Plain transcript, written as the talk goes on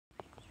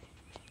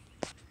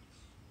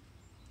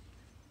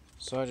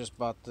So I just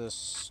bought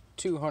this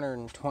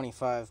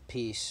 225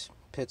 piece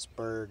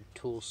Pittsburgh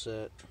tool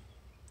set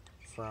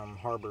from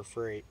Harbor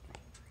Freight,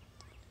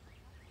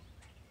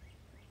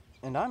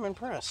 and I'm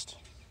impressed.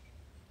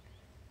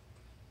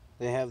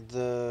 They have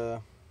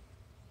the,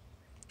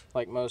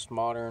 like most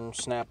modern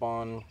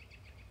snap-on,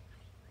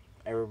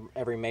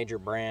 every major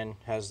brand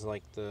has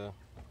like the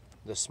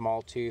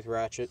small tooth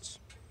ratchets,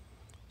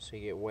 so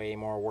you get way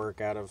more work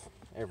out of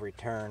every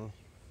turn.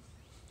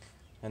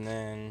 And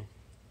then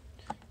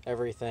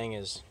everything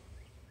is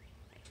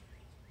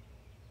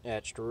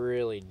etched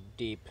really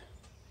deep,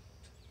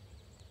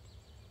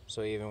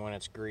 so even when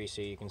it's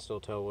greasy you can still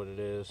tell what it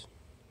is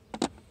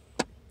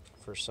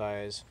for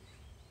size.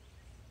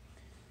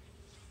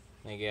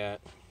 They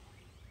got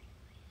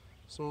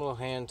some little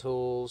hand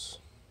tools.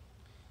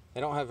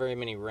 They don't have very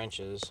many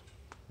wrenches,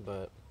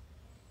 but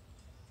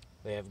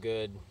they have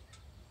good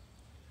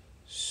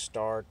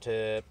star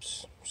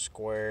tips,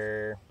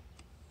 square,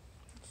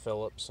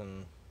 Phillips,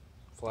 and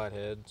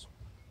flatheads.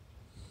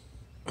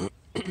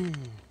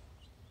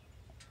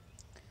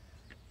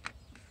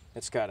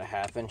 It's got a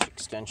 1/2 inch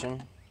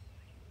extension,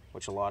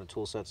 which a lot of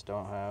tool sets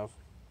don't have.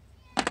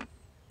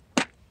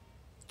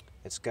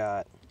 It's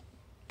got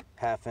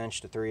 1/2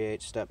 inch to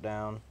 3/8 step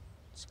down.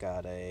 It's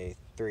got a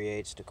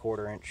 3/8 to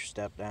 1/4 inch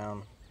step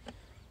down.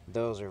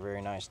 Those are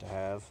very nice to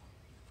have.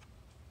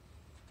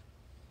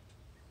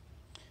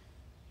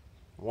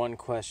 One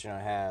question I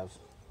have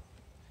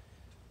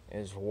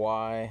is,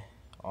 why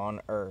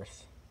on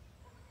earth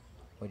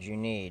would you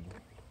need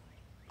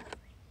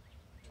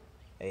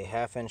a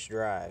 1/2 inch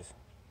drive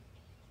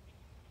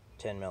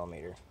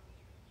 10mm?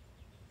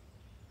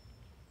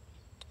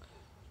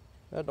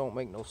 That don't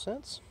make no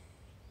sense.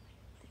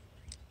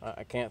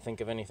 I can't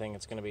think of anything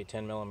that's going to be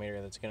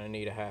 10mm that's going to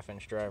need a 1/2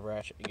 inch drive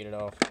ratchet to get it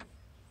off.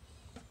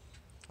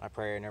 I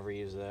pray I never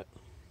use that.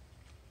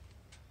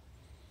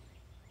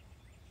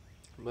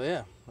 But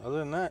yeah, other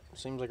than that,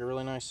 seems like a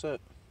really nice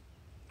set.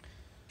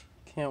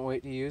 Can't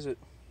wait to use it.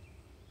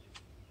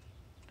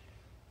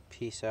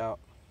 Peace out.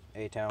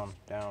 A-Town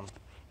down.